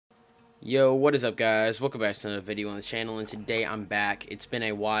Yo, what is up, guys? Welcome back to another video on the channel, and today I'm back. It's been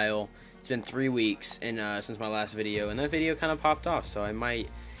a while. It's been 3 weeks since my last video, and that video kind of popped off, so I might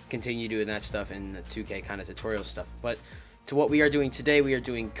continue doing that stuff in the 2K kind of tutorial stuff. But to what we are doing today, we are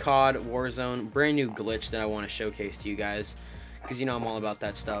doing COD Warzone, brand new glitch that I want to showcase to you guys, because you know I'm all about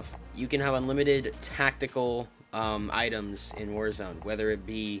that stuff. You can have unlimited tactical items in Warzone, whether it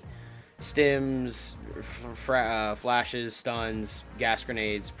be Stims, flashes, stuns, gas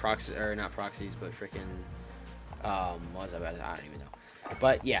grenades, not proxies, but freaking, what was that about? I don't even know.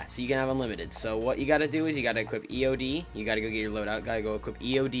 But yeah, so you can have unlimited. So what you gotta do is you gotta equip EOD, you gotta go get your loadout, gotta go equip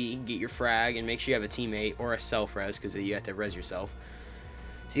EOD, get your frag, and make sure you have a teammate or a self-res, because you have to res yourself.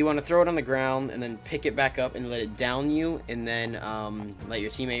 So you want to throw it on the ground, and then pick it back up and let it down you, and then let your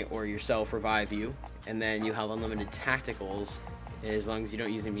teammate or yourself revive you, and then you have unlimited tacticals. As long as you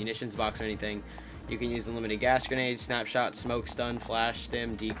don't use a munitions box or anything, you can use unlimited gas grenades, snapshot, smoke, stun, flash,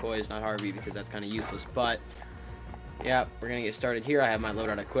 stim, decoys, not Harvey because that's kind of useless. But yeah, we're gonna get started here. I have my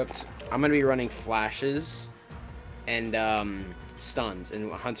loadout equipped. I'm gonna be running flashes and stuns,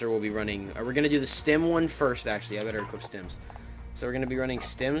 and Hunter will be running. We're gonna do the stim one first. Actually, I better equip stims. So we're gonna be running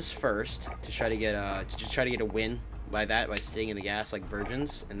stims first to try to get a win by staying in the gas like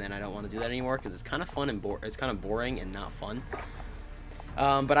virgins, and then I don't want to do that anymore because it's kind of fun and it's kind of boring and not fun.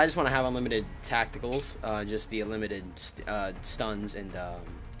 But I just want to have unlimited tacticals, just the unlimited stuns and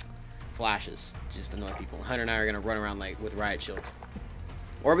flashes, just to annoy people. Hunter and I are going to run around like with riot shields.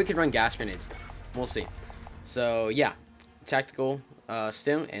 Or we could run gas grenades. We'll see. So yeah, tactical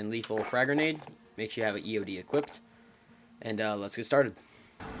stim and lethal frag grenade. Make sure you have an EOD equipped. And let's get started.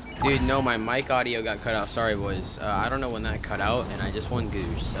 Dude, no, my mic audio got cut out. Sorry, boys. I don't know when that cut out, and I just won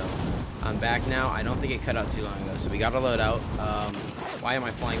Goosh, so I'm back now. I don't think it cut out too long ago, so we got a loadout. Why am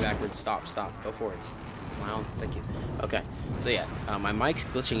I flying backwards? Stop. Go forwards. Clown. Thank you. Okay, so yeah, my mic's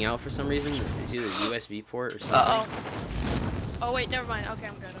glitching out for some reason. It's either a USB port or something. Oh, wait, never mind. Okay,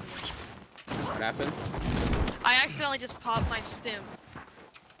 I'm good. What happened? I accidentally just popped my stim.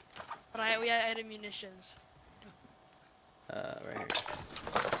 But we had munitions. Right here.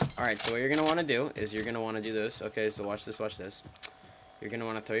 Alright, so what you're going to want to do is you're going to want to do this. Okay, so watch this. You're going to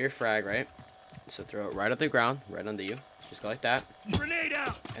want to throw your frag, right? So throw it right up the ground, right under you. Just go like that. Grenade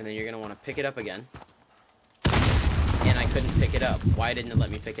out! And then you're going to want to pick it up again. And I couldn't pick it up. Why didn't it let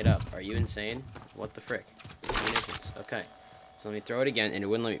me pick it up? Are you insane? What the frick? Munitions. Okay. So let me throw it again, and it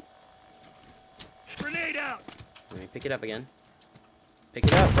wouldn't let me... Grenade out! Let me pick it up again. Pick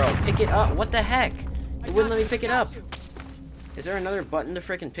it up, bro. Pick it up. What the heck? It wouldn't let me pick it up. Is there another button to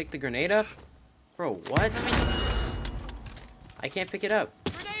frickin' pick the grenade up? Bro, what? I can't pick it up.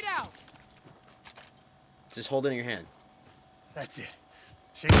 Grenade out! Just hold it in your hand. That's it.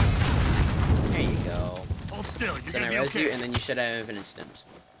 Shake it. There you go. Hold still. You're Then gonna I be res okay. you, and then you should have infinite stims.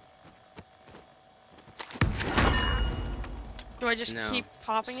 Do I just keep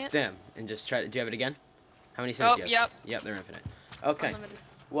popping it? Stim. And just try to... Do you have it again? How many stims do you have? Yep. Yep, they're infinite. Okay. Unlimited.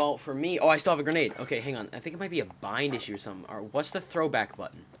 Well, Well, for me... Oh, I still have a grenade. Okay, hang on. I think it might be a bind issue or something. Or what's the throwback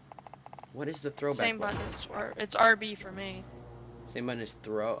button? What is the throwback same button? button. It's RB for me. Same button as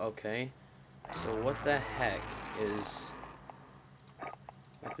throw. Okay. So what the heck is...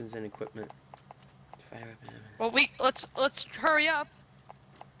 Weapons and equipment. Fire weapon. Well, let's hurry up.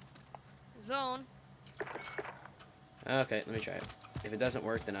 Zone. Okay, let me try it. If it doesn't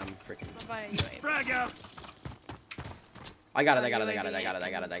work, then I'm freaking... Frag out! I got it.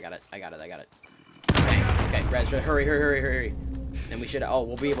 Okay, res, hurry. And we should... Oh,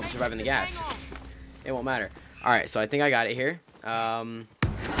 we'll be able to survive in the gas. It won't matter. Alright, so I think I got it here. And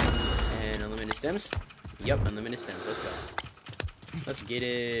unlimited stims. Yep, unlimited stims. Let's go. Let's get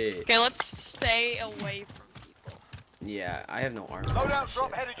it. Okay, let's stay away from people. Yeah, I have no armor. Loadout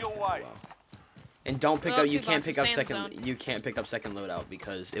drop headed your way. Wow. And don't pick Loadout up... You 2 can't pick up boxes, stay in second... You can't pick up second loadout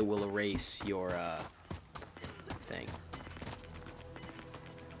because it will erase your thing.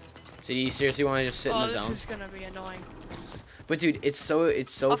 So do you seriously want to just sit in the zone? This is gonna be annoying. But dude, it's so Like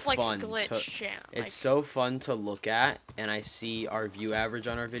fun. glitch, It's so fun to look at, and I see our view average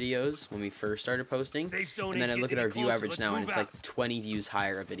on our videos when we first started posting, and then I look at our view average now, and it's like 20 views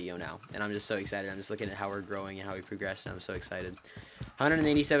higher a video now, and I'm just so excited. I'm just looking at how we're growing and how we progress, and I'm so excited.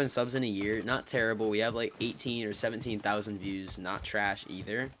 187 subs in a year, not terrible. We have like 18 or 17,000 views, not trash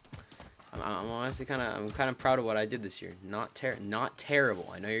either. I'm honestly kind of proud of what I did this year. Not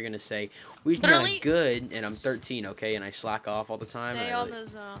terrible. I know you're gonna say we're not good, and I'm 13, okay, and I slack off all the time,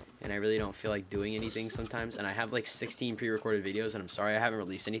 and I really don't feel like doing anything sometimes. And I have like 16 pre-recorded videos, and I'm sorry I haven't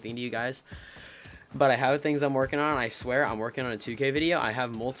released anything to you guys. But I have things I'm working on. I swear I'm working on a 2K video. I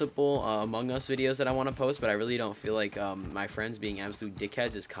have multiple Among Us videos that I want to post, but I really don't feel like my friends being absolute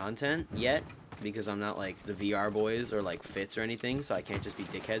dickheads is content yet, because I'm not like the VR boys or like Fitz or anything, so I can't just be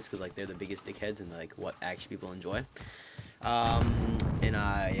dickheads because like they're the biggest dickheads and like what actually people enjoy. And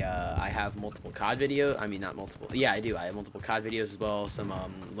I have multiple COD videos. I mean, not multiple. Yeah, I do. I have multiple COD videos as well. Some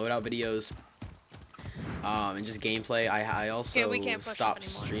loadout videos. And just gameplay. I also stopped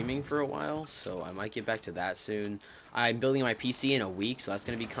streaming for a while, so I might get back to that soon. I'm building my PC in a week, so that's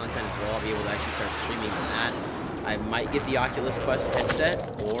going to be content as well. I'll be able to actually start streaming on that. I might get the Oculus Quest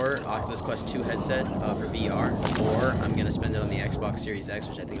headset or Oculus Quest 2 headset for VR, or I'm going to spend it on the Xbox Series X,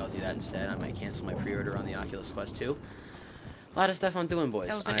 which I think I'll do that instead. I might cancel my pre-order on the Oculus Quest 2. A lot of stuff I'm doing, boys.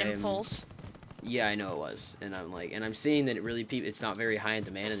 That was an impulse. Yeah, I know it was, and I'm seeing that it's not very high in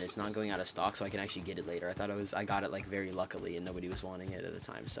demand, and it's not going out of stock, so I can actually get it later. I got it like very luckily, and nobody was wanting it at the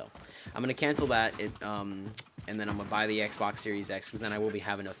time, so I'm gonna cancel that. And then I'm gonna buy the Xbox Series X, because then I will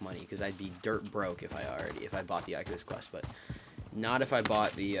have enough money, because I'd be dirt broke if I bought the Oculus Quest, but not if I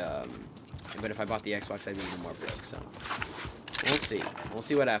bought the but if I bought the Xbox, I'd be even more broke. So we'll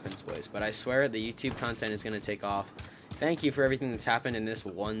see what happens, boys. But I swear the YouTube content is gonna take off. Thank you for everything that's happened in this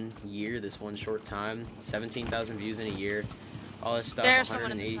 1 year, this one short time. 17,000 views in a year. All this stuff, There's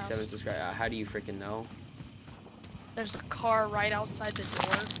 187 subscribers. How do you freaking know? There's a car right outside the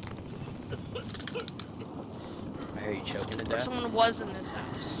door. I hear you choking to death. Someone was in this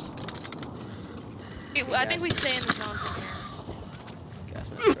house. I think we stay in the zone from here.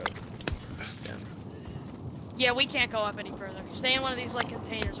 Gas mask broke. Stem. Yeah, we can't go up any further. Stay in one of these like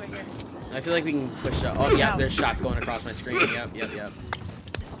containers right here. I feel like we can push up. Oh, yeah, there's shots going across my screen. Yep.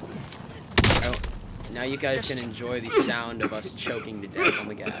 Oh, now you guys can enjoy the sound of us choking to death on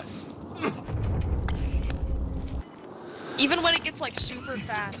the gas. Even when it gets like super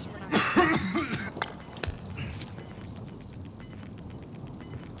fast, we're not.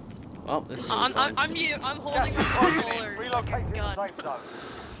 Well, this is I'm holding a controller. Gun.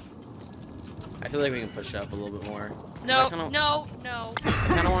 I feel like we can push up a little bit more. No. I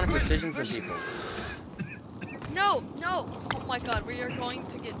kind of want to precision some people. No. Oh my god, we are going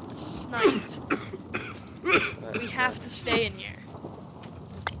to get sniped. We have to stay in here.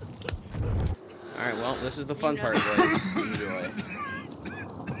 Alright, well, this is the fun part, boys. Enjoy.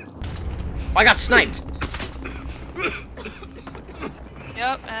 Oh, I got sniped!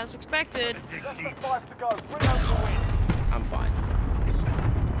 Yep, as expected. I'm fine.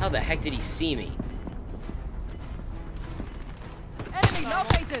 How the heck did he see me? Enemy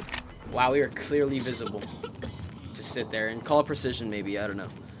located. Wow, we are clearly visible. Just sit there and call precision, maybe. I don't know.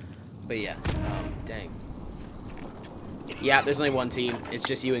 But yeah, dang. Yeah, there's only one team. It's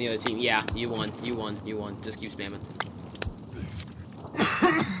just you and the other team. Yeah, you won. Just keep spamming.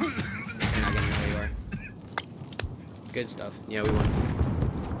 You're not gonna know who you are. Good stuff. Yeah, we won.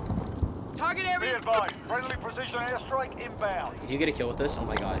 Target area. Be advised, friendly precision airstrike inbound. If you get a kill with this, oh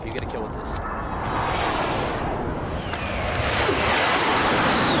my god, if you get a kill with this.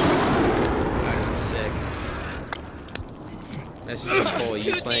 Alright, sick. This is cool.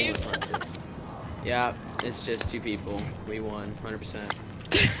 You playing with fun too. Yeah, it's just 2 people. We won, 100%.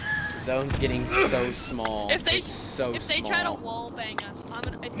 Zone's getting so small. If they try to wallbang us,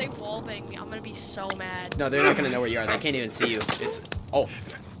 if they wallbang me, I'm gonna be so mad. No, they're not gonna know where you are. They can't even see you. Oh.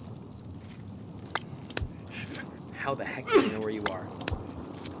 How the heck do they know where you are?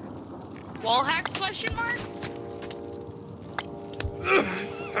 Wall hacks question mark?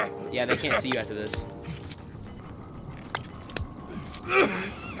 Yeah, they can't see you after this.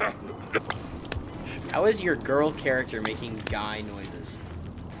 How is your girl character making guy noises?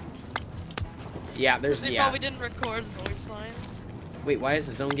 Yeah, there's They probably didn't record voice lines. Wait, why is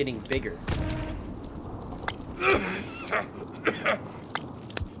the zone getting bigger? Do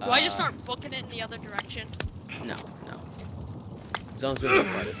I just start booking it in the other direction? No. Zone's moving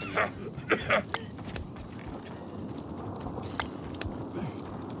farther from you.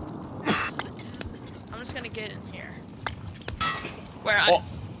 I'm just gonna get in here. Where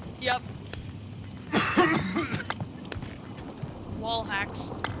Yep. Wall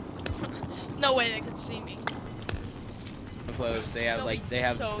hacks. No way they could see me. Close. They have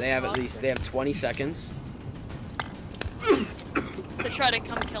at least 20 seconds. To try to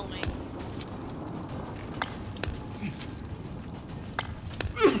come kill me.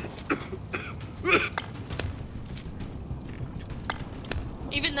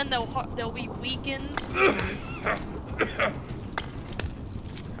 Even then they'll be weakened.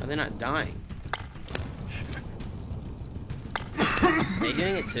 Are they not dying? Are they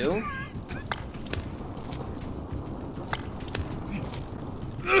doing it too?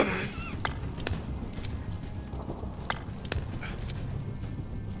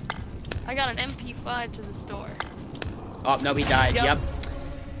 got an MP5 to the store. Oh, no, he died. Yep. Yep.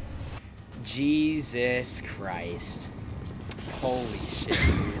 Jesus Christ. Holy shit,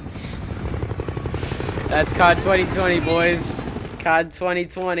 dude. That's COD 2020, boys. COD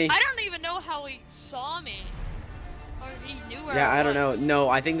 2020. I don't even know how he saw me. Or he knew where Yeah, I don't know. was. No,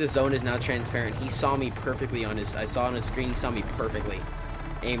 I think the zone is now transparent. He saw me perfectly on his... I saw on his screen, he saw me perfectly.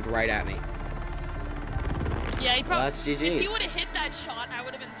 Aimed right at me. Yeah, he probably... Well, that's GG's. If he would have hit that shot, I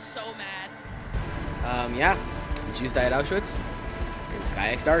would have been so mad. Yeah. Jews died at Auschwitz. And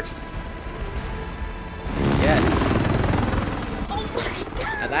SkyX Darks. Yes. Oh my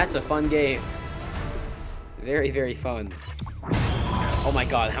god! Now that's a fun game. Very, very fun. Oh my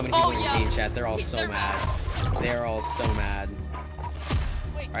god, how many people in the game chat? They're all so mad. They're all so mad.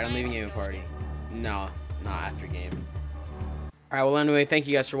 Wait, Alright, I'm leaving game party. No, not after game. Alright, well anyway, thank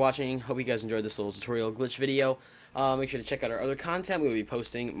you guys for watching. Hope you guys enjoyed this little tutorial glitch video. Make sure to check out our other content. We will be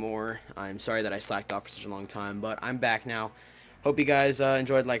posting more. I'm sorry that I slacked off for such a long time, but I'm back now. Hope you guys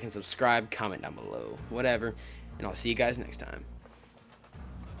enjoyed. Like and subscribe. Comment down below. Whatever. And I'll see you guys next time.